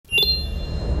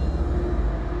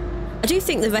I do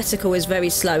think the reticle is very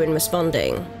slow in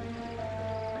responding.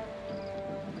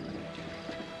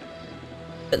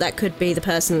 But that could be the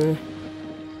person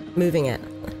moving it.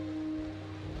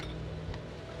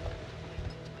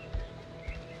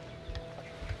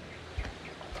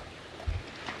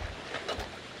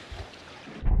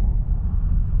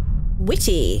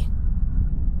 Witty.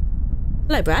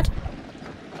 Hello, Brad.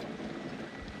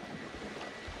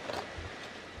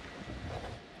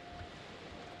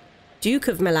 Duke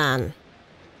of Milan.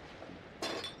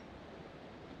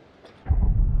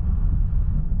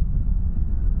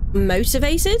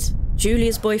 Motivated?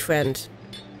 Julia's boyfriend.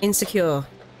 Insecure.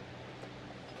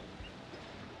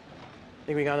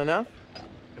 Think we got enough?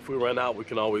 If we run out, we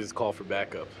can always call for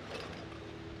backup.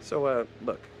 So,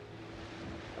 look.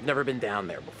 I've never been down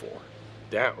there before.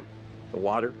 Down? The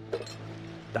water,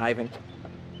 diving.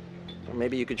 Or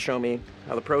maybe you could show me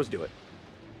how the pros do it.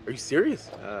 Are you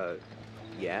serious?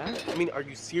 Yeah? I mean, are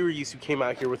you serious you came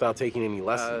out here without taking any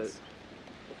lessons?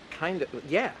 Kind of,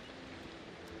 yeah.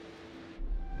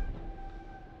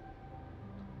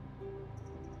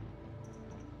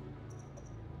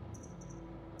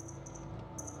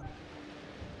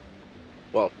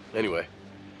 Well, anyway,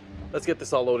 let's get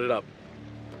this all loaded up.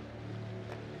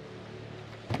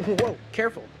 Whoa,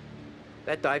 careful.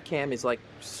 That dive cam is, like,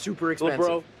 super expensive.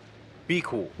 Little bro, be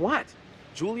cool. What?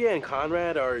 Julia and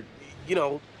Conrad are, you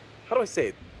know, how do I say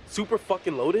it? Super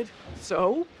fucking loaded.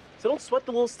 So? So don't sweat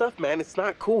the little stuff, man. It's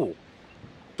not cool.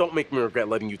 Don't make me regret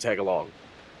letting you tag along.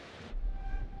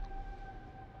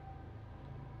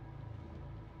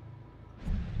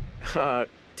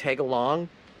 Tag along?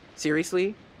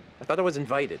 Seriously? I thought I was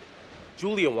invited.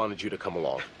 Julia wanted you to come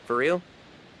along. For real?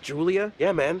 Julia?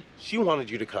 Yeah, man. She wanted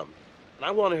you to come. And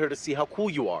I wanted her to see how cool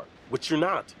you are, which you're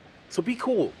not. So be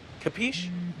cool. Capiche?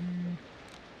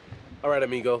 All right,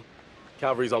 amigo.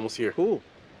 Calvary's almost here. Cool.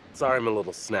 Sorry I'm a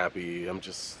little snappy. I'm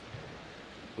just...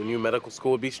 Who knew medical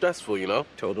school would be stressful, you know?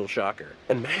 Total shocker.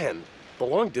 And man, the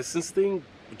long distance thing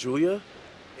with Julia,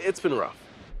 it's been rough.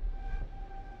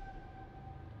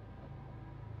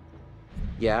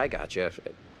 Yeah, I gotcha.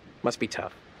 It must be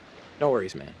tough. No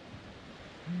worries, man.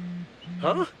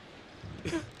 Huh?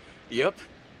 Yep.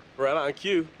 Right on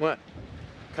cue. What?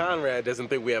 Conrad doesn't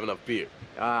think we have enough beer.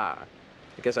 Ah,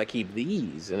 I guess I keep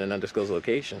these in an undisclosed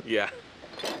location. Yeah.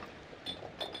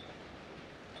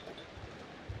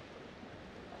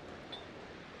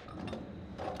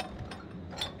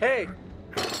 Hey.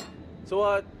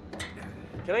 So,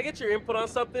 can I get your input on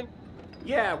something?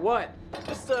 Yeah, what?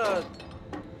 Just,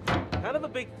 kind of a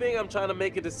big thing I'm trying to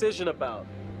make a decision about.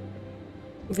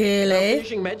 Really?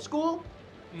 Finishing med school?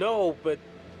 No, but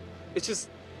it's just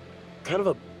kind of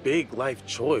a big life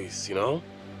choice, you know?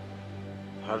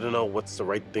 I don't know what's the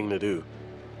right thing to do.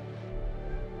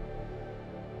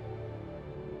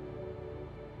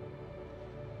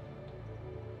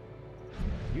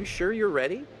 You sure you're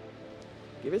ready?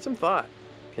 Give it some thought.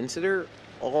 Consider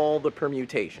all the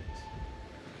permutations.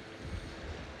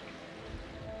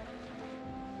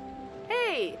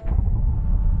 Hey!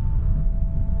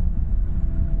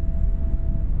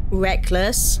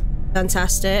 Reckless.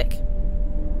 Fantastic.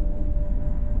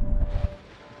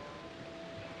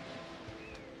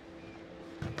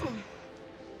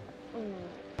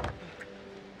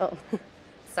 Oh,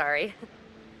 sorry.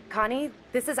 Connie,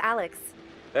 this is Alex.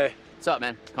 Hey. What's up,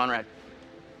 man? Conrad.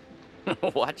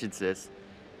 Watch it, sis.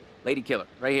 Lady killer,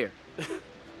 right here.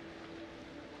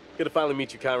 Good to finally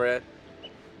meet you, Conrad.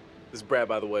 This is Brad,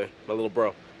 by the way, my little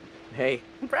bro. Hey.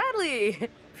 Bradley!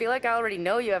 Feel like I already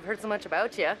know you. I've heard so much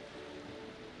about you.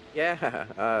 Yeah,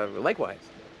 likewise.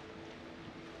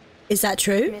 Is that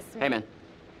true? Miss me? Hey, man.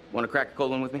 Want to crack a cold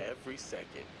one with me? Every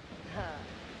second. Huh.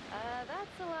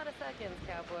 That's a lot of seconds,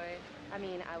 cowboy. I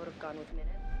mean, I would have gone with minutes.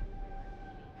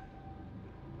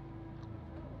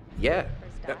 Yeah,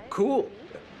 First dive? cool.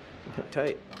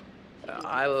 Tight.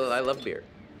 I love beer.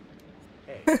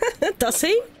 Does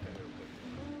he?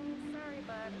 Sorry,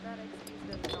 bud. That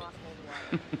excuse does not hold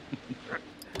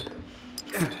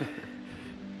water.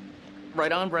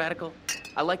 Right on, Bradical.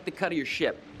 I like the cut of your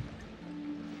ship.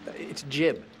 It's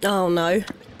jib. Oh no.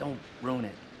 Don't ruin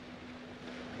it.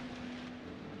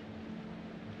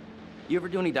 You ever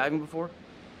do any diving before?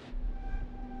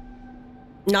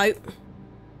 Nope.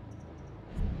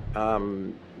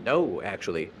 No,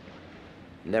 actually.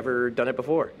 Never done it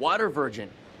before. Water virgin.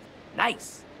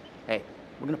 Nice. Hey,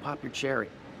 we're gonna pop your cherry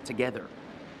together.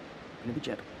 Gonna be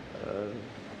gentle.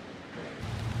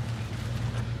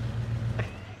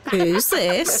 Who's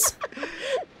this?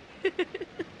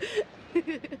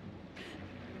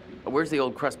 Where's the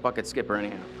old crust bucket skipper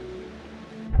anyhow?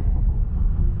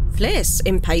 FLISS,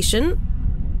 impatient.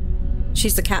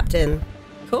 She's the captain.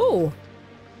 Cool.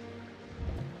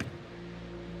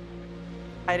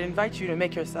 I'd invite you to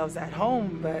make yourselves at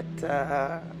home, but,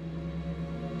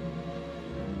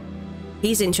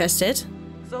 He's interested.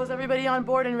 So is everybody on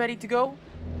board and ready to go?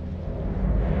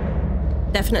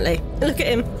 Definitely. Look at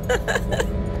him.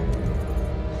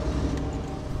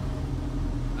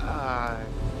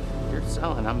 You're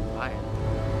selling, I'm buying.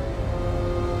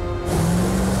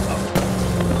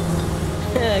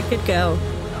 Good girl.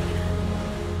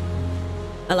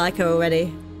 I like her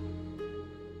already.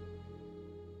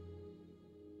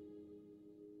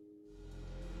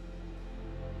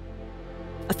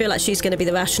 I feel like she's going to be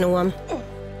the rational one.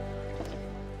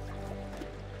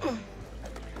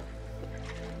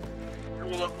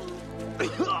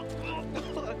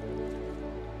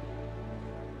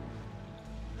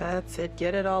 That's it,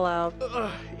 get it all out.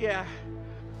 Yeah.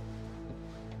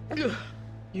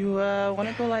 You,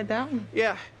 wanna go lie down?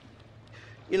 Yeah.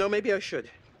 You know, maybe I should.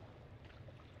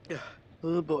 Yeah.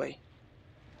 Oh boy.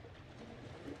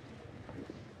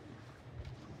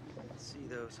 Let's see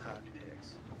those hot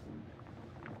pics.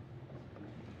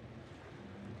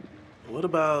 What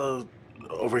about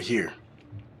over here?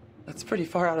 That's pretty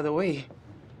far out of the way.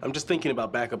 I'm just thinking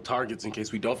about backup targets in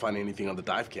case we don't find anything on the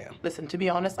dive cam. Listen, to be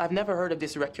honest, I've never heard of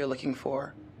this wreck you're looking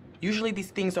for. Usually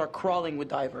these things are crawling with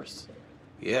divers.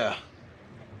 Yeah.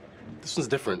 This one's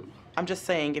different. I'm just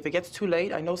saying, if it gets too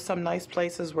late, I know some nice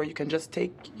places where you can just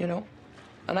take, you know,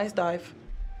 a nice dive.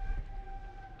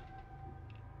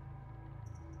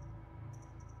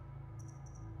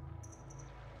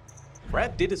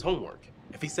 Brad did his homework.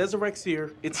 If he says a wreck's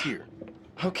here, it's here.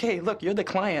 Okay, look, you're the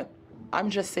client. I'm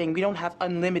just saying we don't have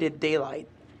unlimited daylight.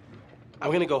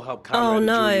 I'm gonna go help Conrad and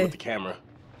no. Julie with the camera.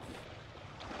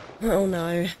 Oh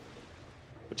no.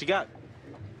 What you got?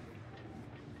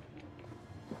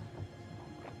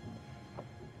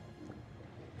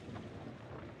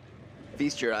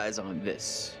 Feast your eyes on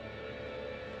this.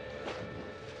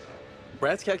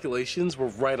 Brad's calculations were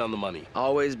right on the money.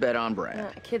 Always bet on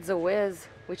Brad. Kid's a whiz.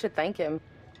 We should thank him.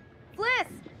 FLISS!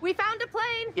 We found a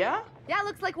plane! Yeah? Yeah,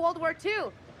 looks like World War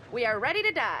II. We are ready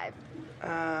to dive.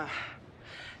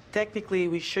 Technically,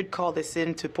 we should call this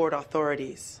in to port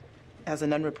authorities as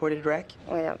an unreported wreck.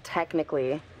 Well,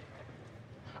 technically.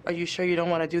 Are you sure you don't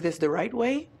want to do this the right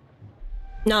way?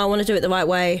 No, I want to do it the right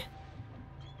way.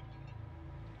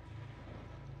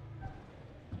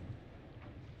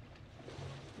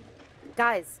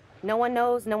 Guys, no one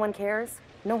knows, no one cares.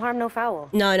 No harm, no foul.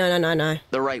 No, no, no, no, no.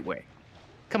 The right way.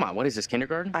 Come on, what is this,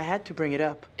 kindergarten? I had to bring it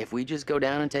up. If we just go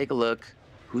down and take a look,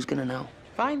 who's gonna know?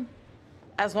 Fine.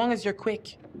 As long as you're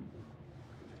quick.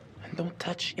 And don't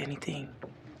touch anything.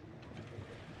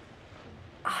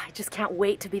 I just can't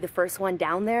wait to be the first one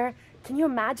down there. Can you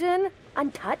imagine?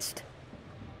 Untouched?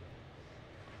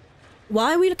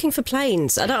 Why are we looking for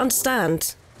planes? I don't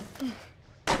understand.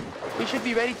 We should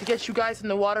be ready to get you guys in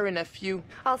the water in a few.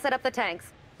 I'll set up the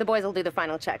tanks. The boys will do the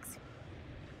final checks.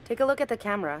 Take a look at the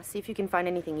camera, see if you can find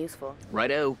anything useful.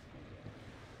 Righto.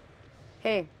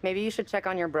 Hey, maybe you should check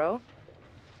on your bro?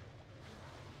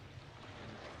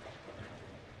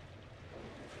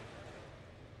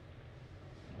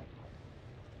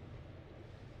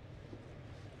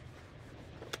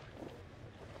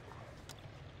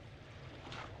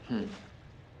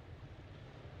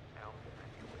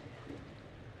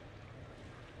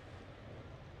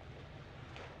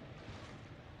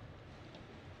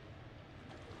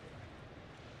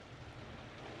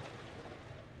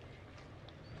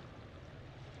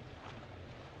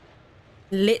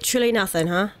 Literally nothing,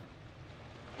 huh?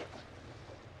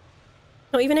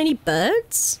 Not even any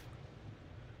birds?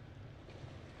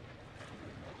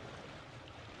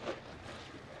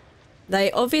 They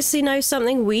obviously know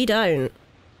something we don't.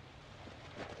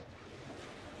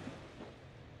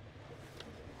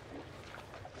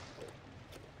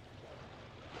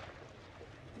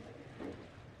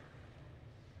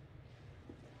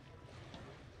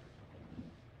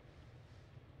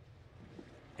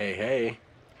 Hey, hey.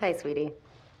 Hi, sweetie.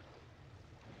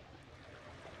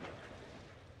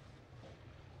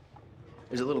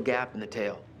 There's a little gap in the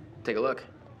tail. Take a look.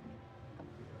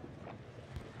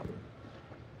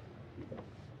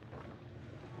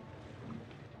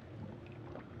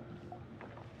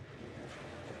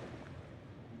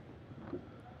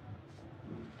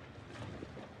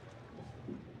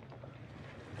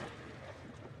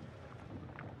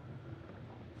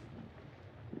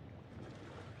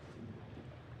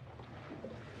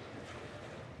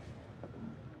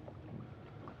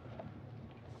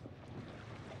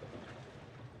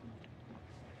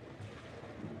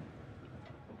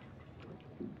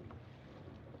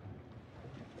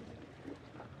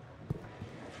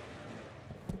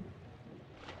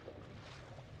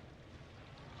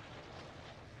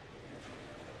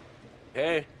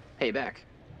 Hey. Hey, Beck.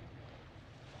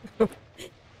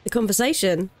 The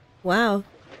conversation. Wow.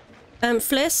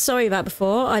 FLISS, sorry about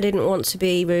before. I didn't want to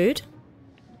be rude.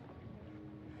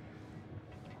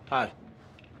 Hi.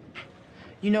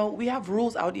 You know, we have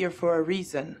rules out here for a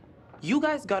reason. You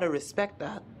guys gotta respect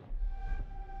that.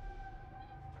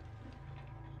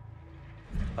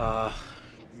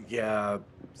 Yeah,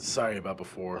 sorry about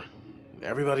before.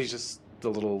 Everybody's just a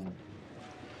little...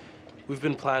 We've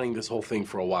been planning this whole thing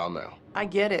for a while now. I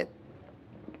get it.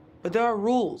 But there are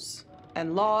rules,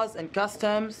 and laws, and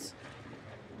customs.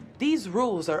 These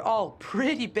rules are all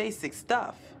pretty basic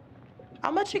stuff.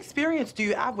 How much experience do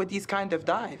you have with these kind of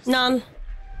dives? None.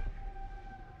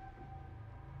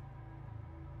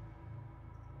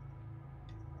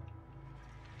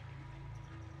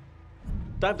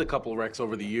 Dived a couple wrecks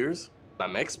over the years.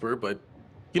 Not an expert, but,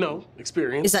 you know,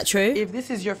 experience. Is that true? If this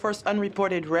is your first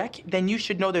unreported wreck, then you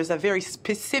should know there's a very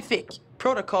specific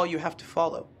protocol you have to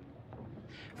follow.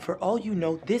 For all you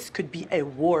know, this could be a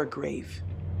war grave.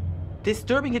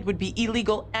 Disturbing it would be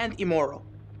illegal and immoral.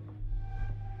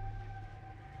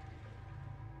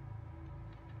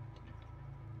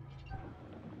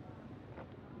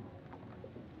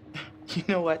 You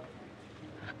know what?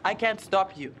 I can't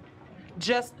stop you.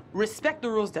 Just respect the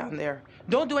rules down there.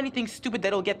 Don't do anything stupid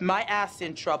that'll get my ass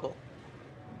in trouble.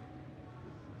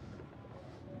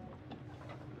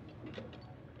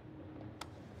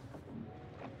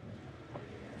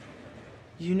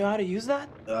 You know how to use that?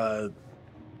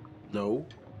 No.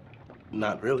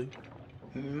 Not really.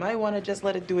 You might want to just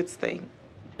let it do its thing.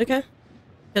 Okay.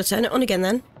 Gotta turn it on again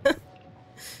then.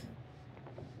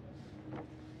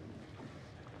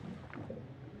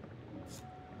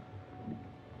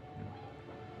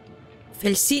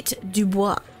 Félicite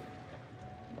Dubois.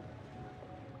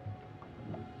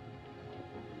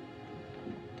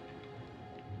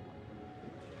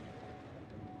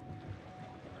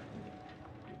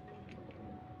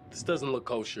 This doesn't look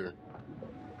kosher.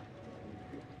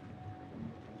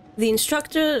 The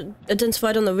instructor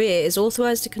identified on the rear is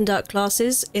authorized to conduct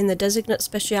classes in the designate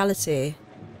speciality.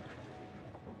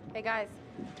 Hey guys,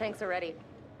 tanks are ready.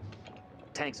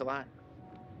 Thanks a lot.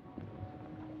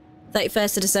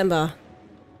 31st of December.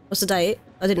 What's the date?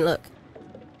 I didn't look.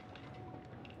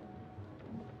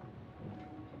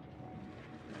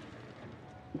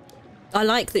 I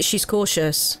like that she's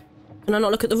cautious. Can I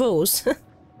not look at the rules?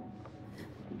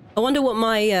 I wonder what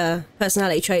my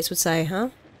personality traits would say,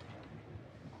 huh?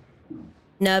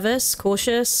 Nervous?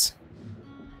 Cautious?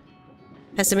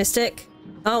 Pessimistic?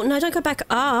 Oh, no, don't go back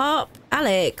up!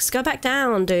 Alex, go back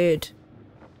down, dude.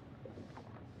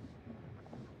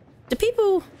 Do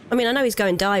people... I mean, I know he's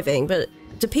going diving, but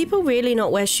do people really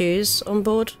not wear shoes on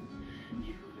board?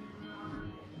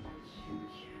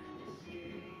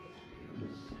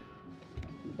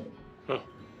 Huh.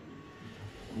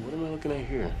 What am I looking at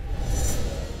here?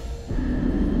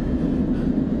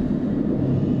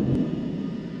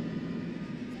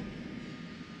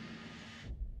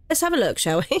 Let's have a look,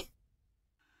 shall we?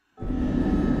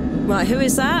 Right, who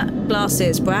is that?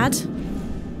 Glasses, Brad.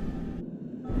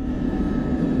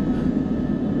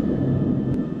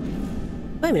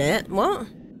 Wait a minute, what?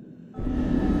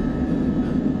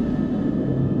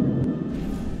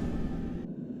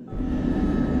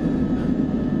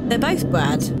 They're both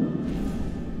Brad.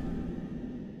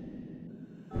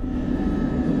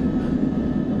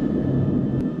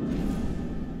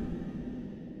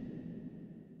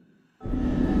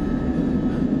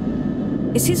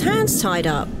 Is his hands tied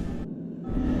up?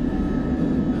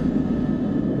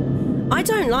 I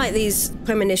don't like these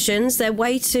premonitions. They're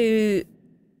way too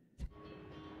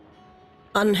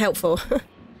unhelpful,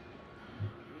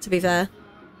 to be fair.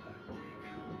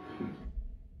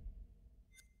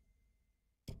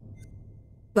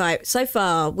 Right, so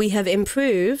far we have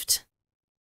improved.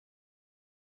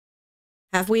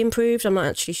 Have we improved? I'm not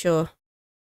actually sure.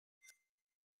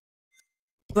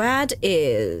 Brad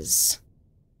is...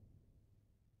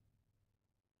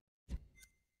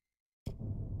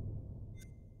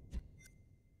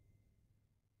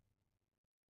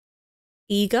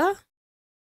 eager?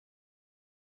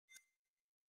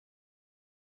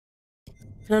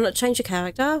 Can I not change a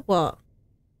character? What?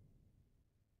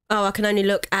 Oh, I can only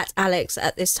look at Alex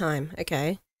at this time.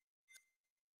 Okay.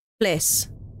 FLISS.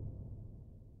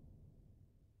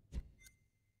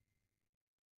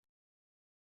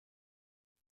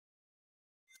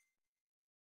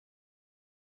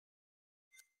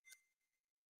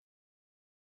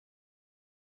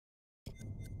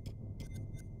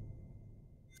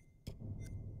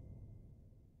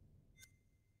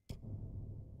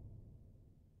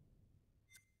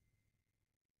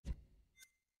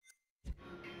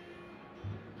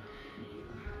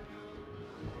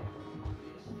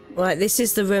 Right, this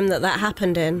is the room that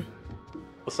happened in.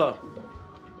 What's up?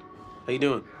 How you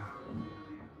doing?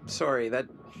 Sorry, that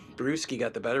brewski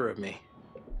got the better of me.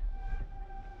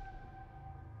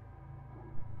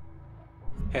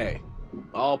 Hey,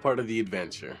 all part of the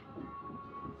adventure.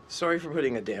 Sorry for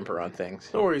putting a damper on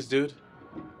things. No worries, dude.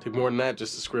 Take more than that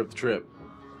just to screw up the trip.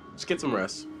 Just get some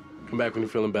rest. Come back when you're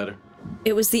feeling better.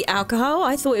 It was the alcohol?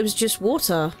 I thought it was just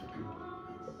water.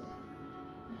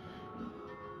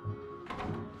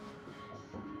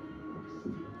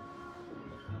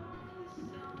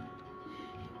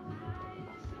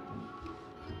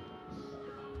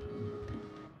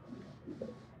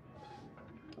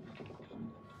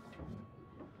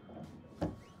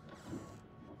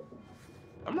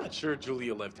 I'm not sure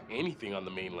Julia left anything on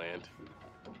the mainland.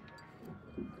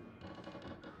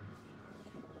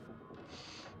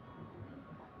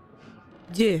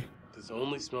 Yeah. This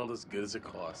only smelled as good as it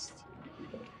cost.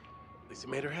 At least it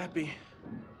made her happy.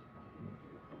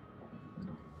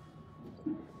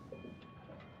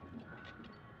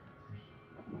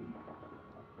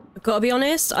 I've got to be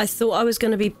honest, I thought I was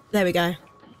going to be... There we go.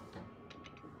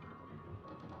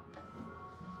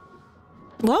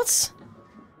 What?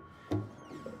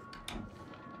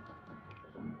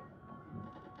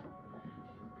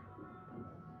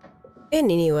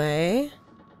 Anyway...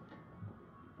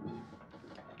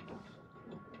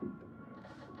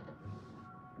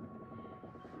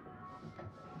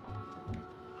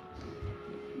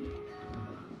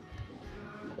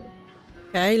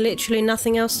 Okay, literally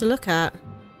nothing else to look at.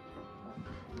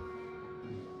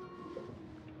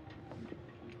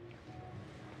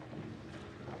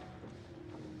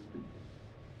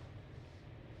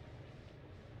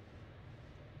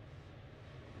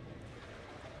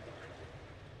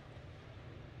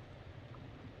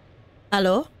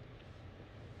 Hello?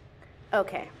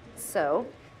 Okay, so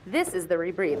this is the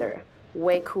rebreather.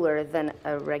 Way cooler than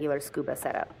a regular scuba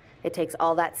setup. It takes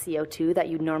all that CO2 that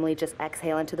you'd normally just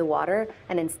exhale into the water,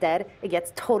 and instead, it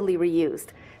gets totally reused.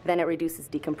 Then it reduces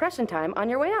decompression time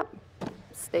on your way up.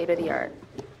 State of the art.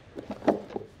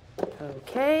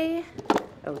 Okay,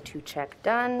 O2 check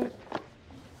done.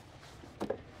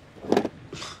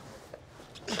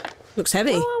 Looks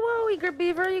heavy. Whoa, whoa, whoa, eager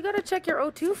beaver, you gotta check your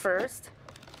O2 first.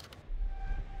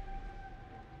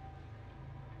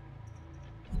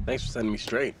 Thanks for sending me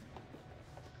straight.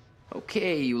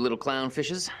 Okay, you little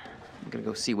clownfishes. I'm gonna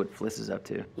go see what FLISS is up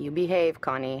to. You behave,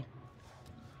 Connie.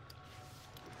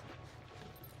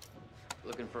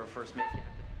 Looking for a first mate, Captain?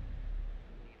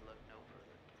 Need look no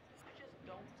further. You just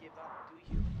don't give up,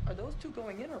 do you? Are those two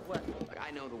going in or what? Look, I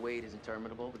know the wait is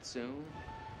interminable, but soon...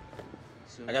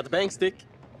 I got the bang stick.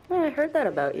 I heard that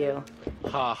about you.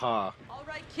 Ha ha. All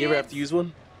right, kids. You ever have to use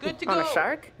one? Good to On go. a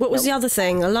shark? What was the other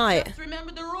thing? A light? Just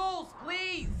remember the rules,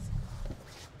 please.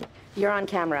 You're on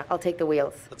camera. I'll take the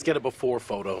wheels. Let's get a before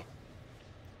photo.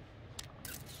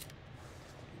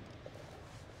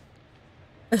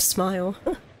 A smile.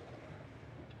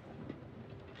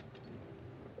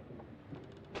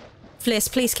 FLISS,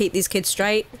 please keep these kids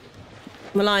straight.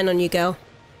 I'm relying on you, girl.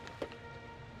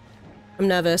 I'm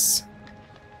nervous.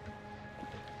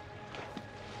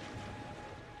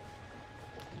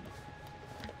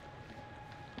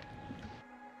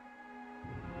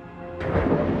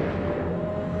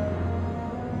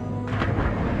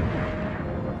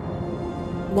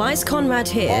 Why is Conrad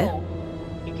here?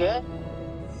 You good?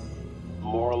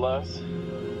 More or less.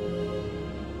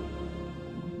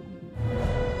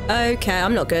 Okay,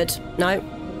 I'm not good. No.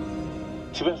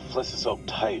 Too bad FLISS is so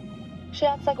tight. She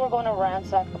acts like we're going to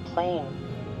ransack the plane.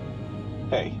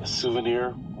 Hey, a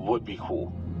souvenir would be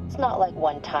cool. It's not like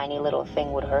one tiny little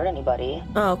thing would hurt anybody.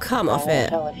 Oh, come off I won't it.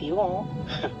 tell if you won't.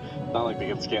 Not like they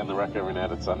can scan the wreck every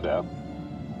night at sundown.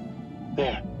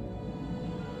 There.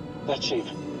 That shape.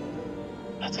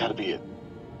 That's gotta be it.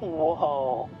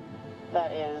 Whoa.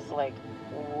 That is, like,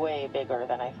 way bigger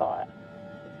than I thought.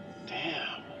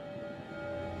 Damn.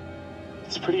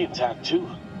 It's pretty intact, too.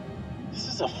 This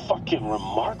is a fucking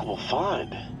remarkable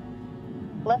find.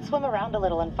 Let's swim around a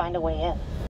little and find a way in.